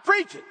book, I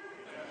preach it.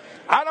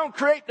 I don't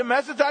create the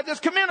message. I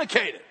just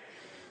communicate it.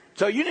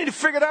 So you need to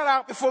figure that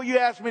out before you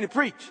ask me to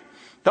preach.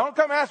 Don't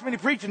come ask me to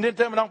preach and then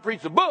tell me don't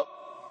preach the book.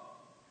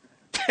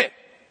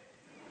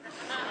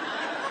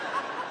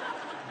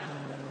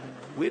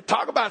 We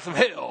talk about some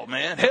hell,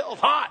 man. Hell's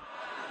hot.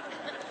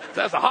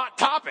 That's a hot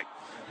topic.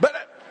 But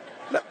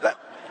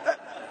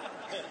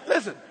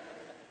listen,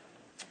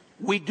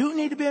 we do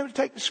need to be able to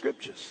take the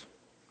scriptures.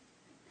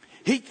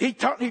 He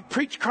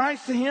preached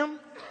Christ to him,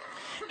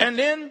 and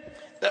then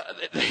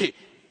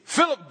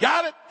Philip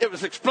got it. It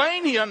was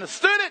explained. He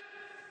understood it,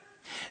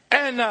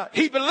 and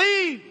he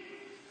believed.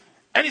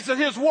 And he said,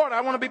 "Here's water.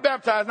 I want to be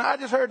baptized." Now I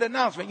just heard the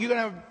announcement. You're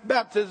going to have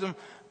baptism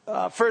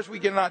first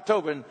weekend in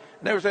October, and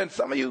they were saying,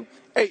 some of you,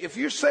 hey, if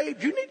you're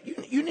saved,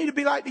 you need to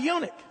be like the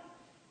eunuch.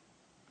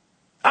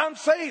 I'm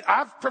saved.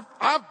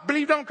 I've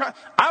believed on Christ.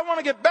 I want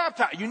to get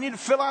baptized. You need to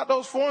fill out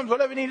those forms,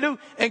 whatever you need to do,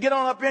 and get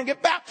on up here and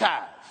get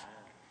baptized.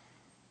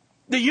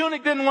 The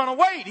eunuch didn't want to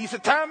wait. He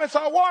said, time is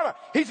our water.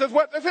 He says,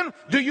 what?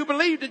 Do you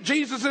believe that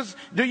Jesus is,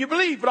 do you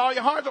believe with all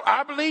your heart?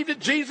 I believe that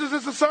Jesus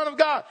is the Son of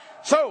God.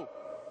 So,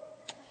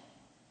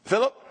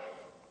 Philip,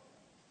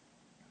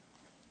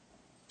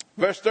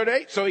 verse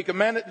 38, so he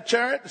commanded the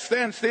chariot to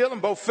stand still,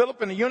 and both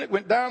Philip and the eunuch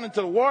went down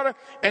into the water,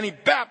 and he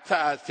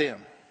baptized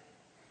him.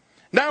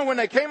 Now when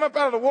they came up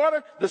out of the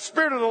water, the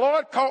Spirit of the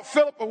Lord caught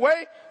Philip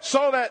away,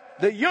 so that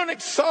the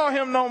eunuch saw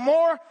him no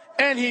more,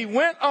 and he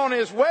went on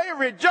his way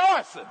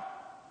rejoicing.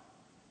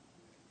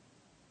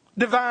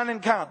 Divine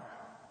encounter.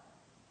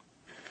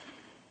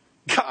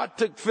 God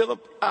took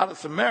Philip out of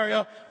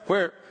Samaria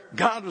where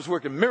God was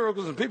working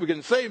miracles and people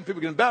getting saved and people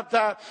getting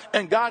baptized.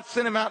 And God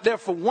sent him out there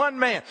for one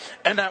man.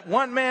 And that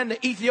one man,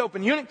 the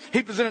Ethiopian eunuch,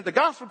 he presented the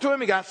gospel to him.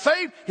 He got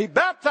saved. He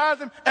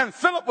baptized him. And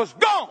Philip was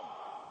gone.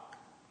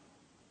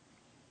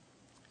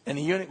 And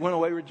the eunuch went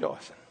away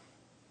rejoicing.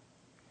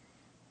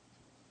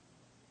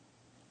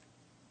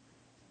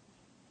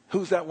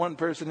 Who's that one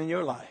person in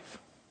your life?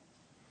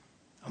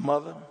 A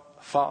mother,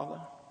 a father,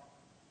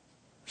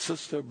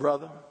 sister,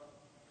 brother,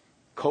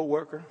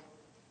 co-worker,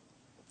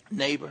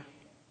 neighbor,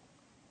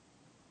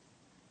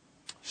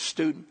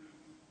 student.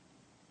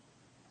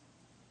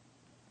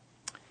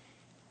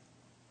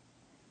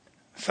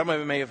 Some of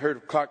you may have heard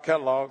of Clark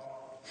Kellogg.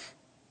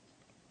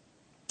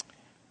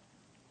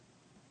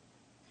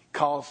 He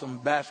calls some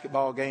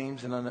basketball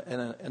games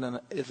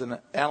and is an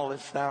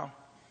analyst now.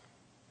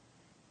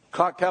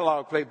 Clark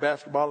Kellogg played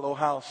basketball at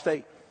Ohio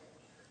State.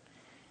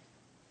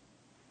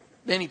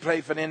 Then he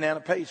played for the Indiana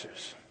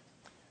Pacers.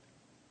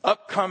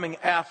 Upcoming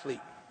athlete.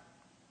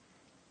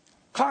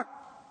 Clark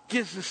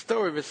gives the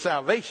story of his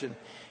salvation.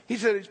 He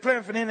said he's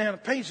playing for the Indiana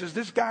Pacers.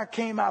 This guy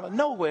came out of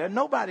nowhere.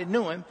 Nobody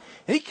knew him.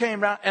 He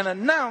came out and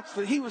announced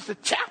that he was the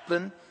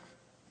chaplain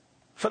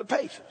for the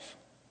Pacers.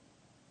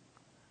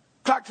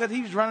 Clark said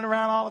he was running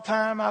around all the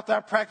time out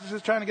there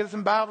practices trying to get us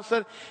in Bible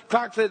study.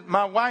 Clark said,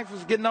 my wife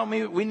was getting on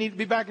me. We need to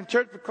be back in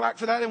church. But Clark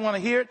said, I didn't want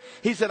to hear it.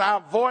 He said, I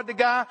avoid the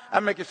guy.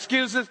 I make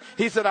excuses.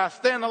 He said, I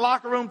stay in the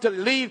locker room till he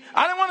leave.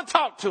 I didn't want to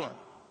talk to him.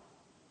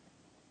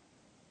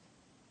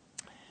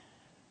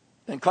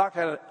 Then Clark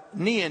had a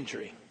knee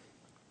injury.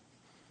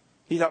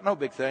 He thought, no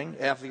big thing.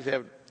 Athletes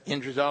have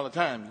injuries all the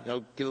time. You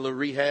know, get a little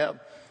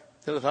rehab,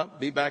 fill it up,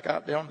 be back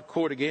out there on the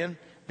court again,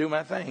 do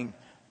my thing.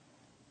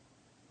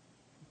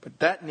 But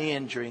that knee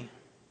injury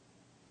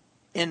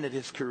ended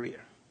his career.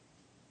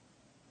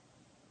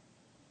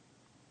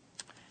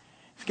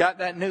 He's got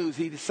that news.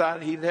 He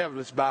decided he'd have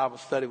this Bible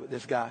study with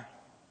this guy.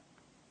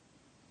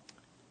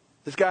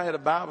 This guy had a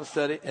Bible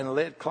study and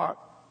led Clark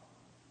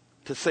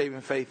to saving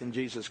faith in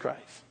Jesus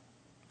Christ.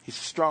 He's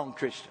a strong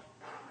Christian.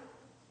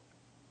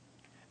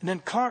 And then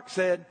Clark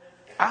said,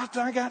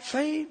 after I got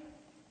saved,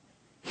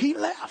 he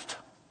left.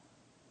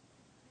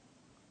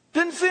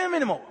 Didn't see him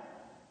anymore.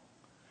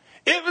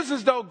 It was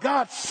as though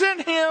God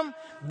sent him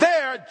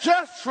there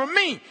just for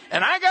me.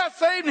 And I got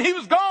saved and he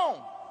was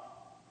gone.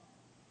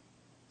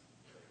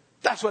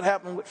 That's what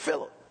happened with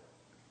Philip.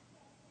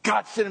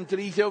 God sent him to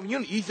the Ethiopian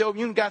eunuch. The Ethiopian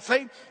eunuch got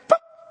saved.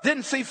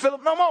 Didn't see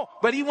Philip no more.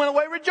 But he went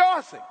away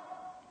rejoicing.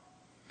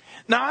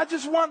 Now I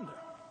just wonder.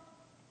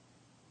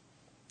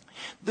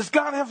 Does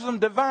God have some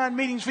divine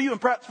meetings for you?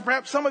 And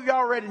perhaps some of you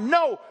already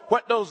know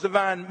what those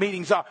divine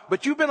meetings are.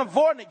 But you've been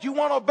avoiding it. You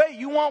won't obey.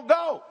 You won't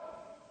go.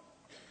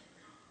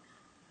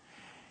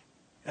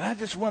 And I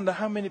just wonder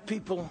how many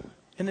people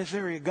in this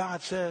area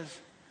God says,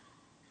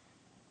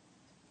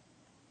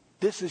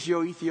 this is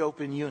your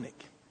Ethiopian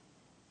eunuch.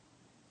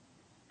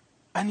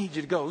 I need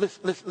you to go.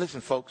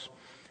 Listen, folks.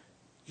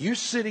 You're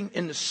sitting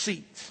in the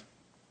seats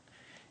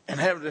and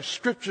having the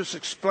scriptures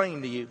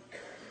explained to you.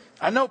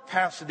 I know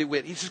Pastor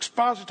DeWitt. He's an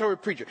expository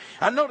preacher.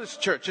 I know this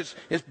church.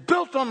 It's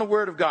built on the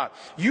Word of God.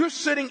 You're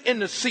sitting in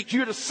the seats.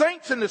 You're the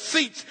saints in the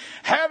seats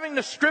having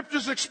the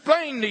scriptures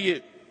explained to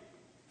you.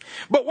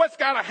 But what's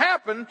got to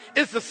happen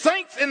is the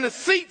saints in the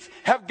seats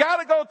have got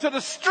to go to the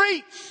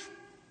streets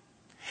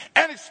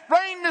and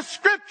explain the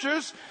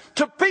scriptures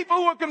to people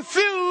who are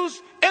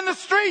confused in the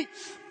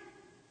streets.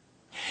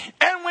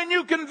 And when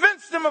you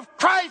convince them of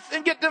Christ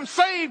and get them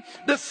saved,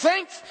 the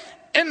saints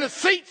in the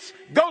seats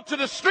go to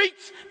the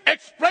streets,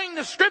 explain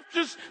the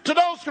scriptures to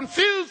those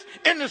confused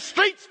in the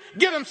streets,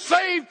 get them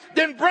saved,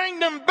 then bring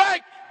them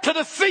back to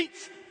the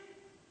seats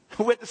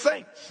with the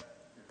saints.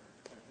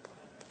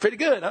 Pretty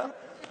good, huh?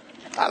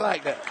 I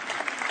like that.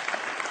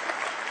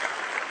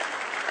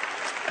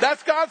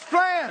 That's God's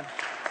plan.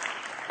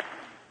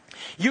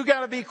 You got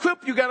to be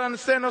equipped. You got to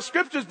understand those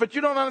scriptures, but you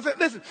don't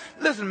understand.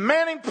 Listen.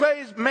 Manning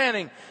plays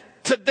Manning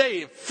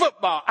today in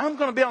football. I'm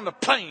going to be on the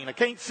plane. I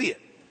can't see it.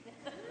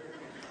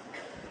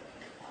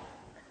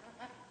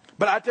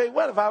 But I tell you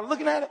what, if I was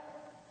looking at it,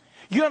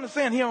 you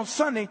understand here on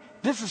Sunday,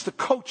 this is the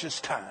coach's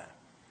time.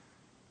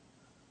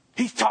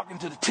 He's talking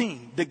to the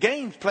team. The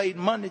game's played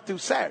Monday through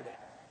Saturday.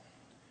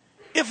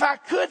 If I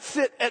could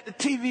sit at the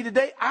TV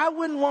today, I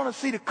wouldn't want to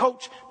see the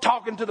coach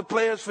talking to the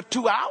players for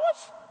 2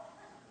 hours.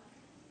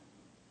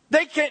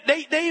 They can't.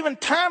 They even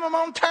time them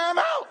on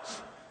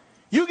timeouts.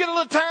 You get a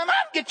little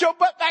timeout, get your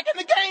butt back in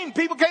the game.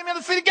 People came in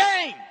to see the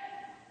game.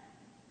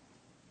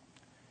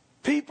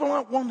 People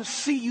don't want to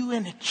see you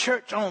in the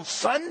church on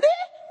Sunday.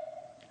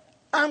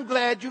 I'm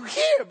glad you're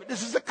here, but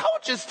this is the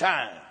coach's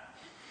time.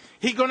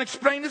 He's going to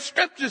explain the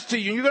scriptures to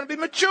you, and you're going to be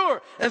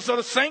mature. And so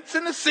the saints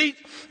in the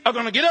seats are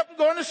going to get up and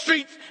go in the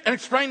streets and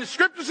explain the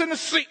scriptures in the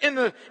streets,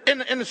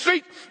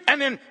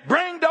 and then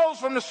bring those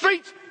from the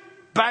streets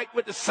back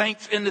with the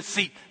saints in the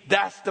seat.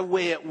 That's the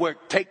way it works.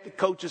 Take the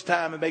coach's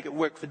time and make it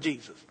work for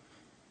Jesus.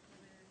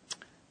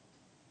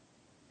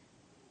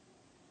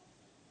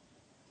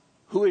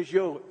 Who is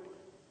your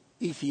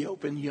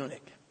Ethiopian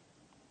eunuch.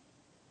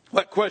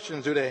 What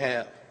questions do they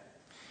have?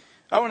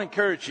 I want to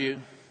encourage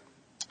you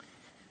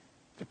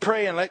to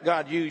pray and let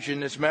God use you in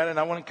this matter. And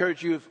I want to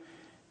encourage you,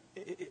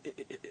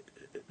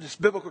 this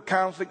biblical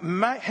counseling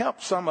might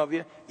help some of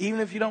you, even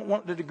if you don't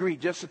want the degree,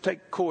 just to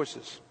take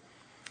courses.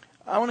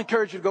 I want to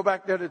encourage you to go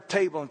back there to the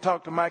table and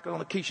talk to Michael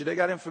and Lakeisha. They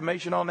got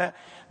information on that.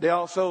 They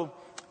also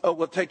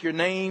will take your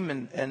name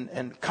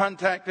and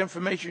contact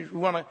information. If you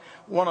want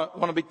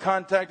to be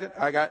contacted,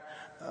 I got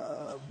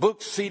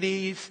books,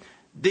 CDs,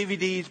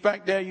 DVDs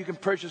back there. You can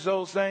purchase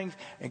those things.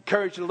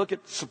 Encourage you to look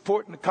at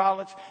supporting the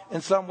college in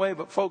some way.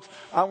 But folks,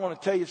 I want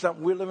to tell you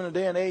something. We're living in a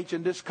day and age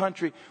in this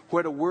country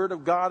where the Word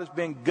of God is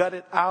being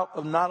gutted out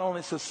of not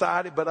only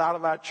society but out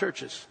of our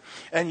churches.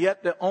 And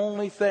yet the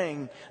only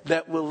thing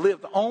that will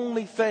live, the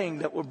only thing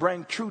that will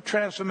bring true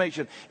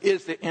transformation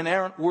is the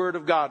inerrant Word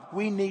of God.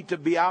 We need to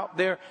be out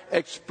there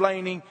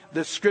explaining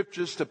the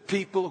Scriptures to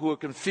people who are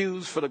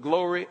confused for the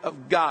glory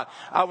of God.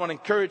 I want to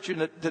encourage you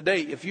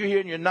today, if you're here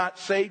and you're not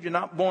saved, you're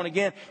not born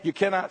again, you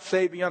cannot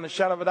say beyond a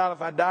shadow of a doubt,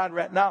 if I died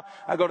right now,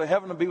 I go to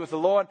heaven to be with the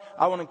Lord.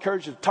 I want to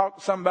encourage you to talk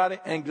to somebody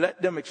and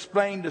let them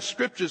explain the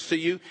Scriptures to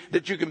you,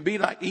 that you can be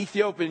like the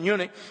Ethiopian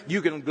eunuch.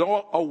 You can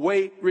go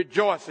away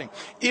rejoicing.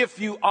 If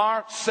you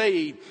are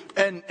saved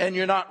and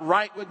you're not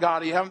right with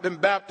God, you haven't been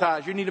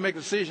baptized, you need to make a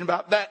decision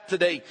about that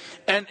today.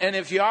 And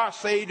if you are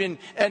saved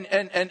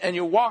and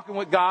you're walking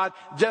with God,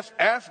 just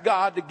ask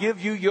God to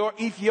give you your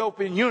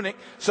Ethiopian eunuch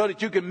so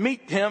that you can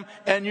meet him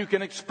and you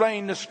can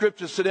explain the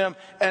Scriptures to them,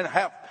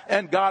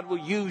 and God will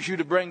use you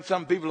to bring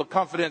some people to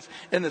confidence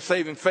in the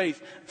saving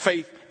faith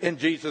in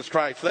Jesus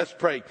Christ. Let's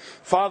pray.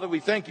 Father, we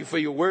thank you for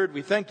your word.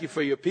 We thank you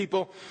for your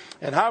people.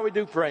 And how we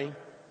do pray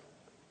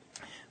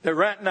that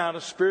right now the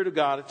Spirit of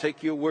God will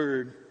take your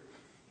word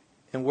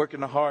and work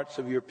in the hearts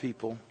of your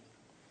people.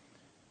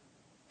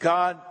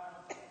 God,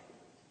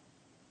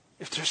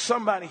 if there's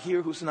somebody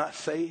here who's not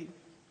saved,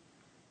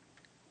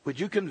 would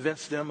you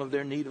convince them of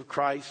their need of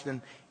Christ?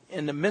 And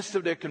in the midst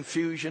of their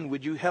confusion,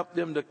 would you help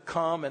them to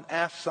come and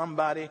ask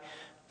somebody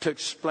to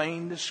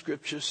explain the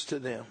Scriptures to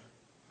them?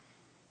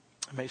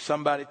 May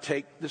somebody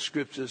take the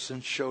Scriptures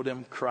and show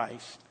them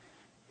Christ.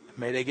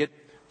 May they get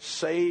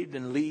saved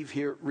and leave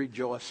here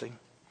rejoicing.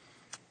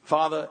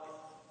 Father,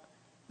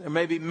 there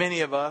may be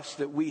many of us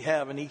that we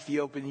have an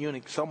Ethiopian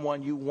eunuch,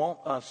 someone you want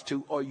us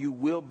to or you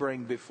will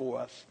bring before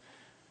us.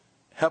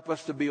 Help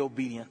us to be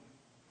obedient.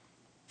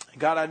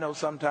 God, I know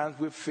sometimes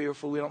we're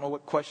fearful. We don't know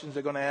what questions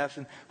they're going to ask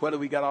and whether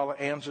we got all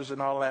the answers and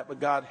all that.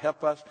 But God,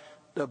 help us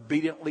to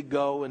obediently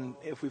go. And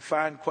if we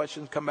find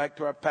questions, come back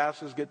to our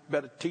pastors, get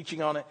better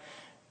teaching on it.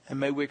 And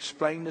may we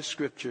explain the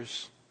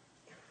Scriptures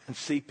and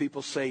see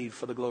people saved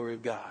for the glory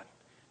of God.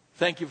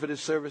 Thank you for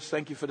this service.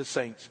 Thank you for the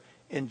saints.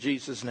 In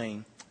Jesus'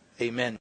 name, amen.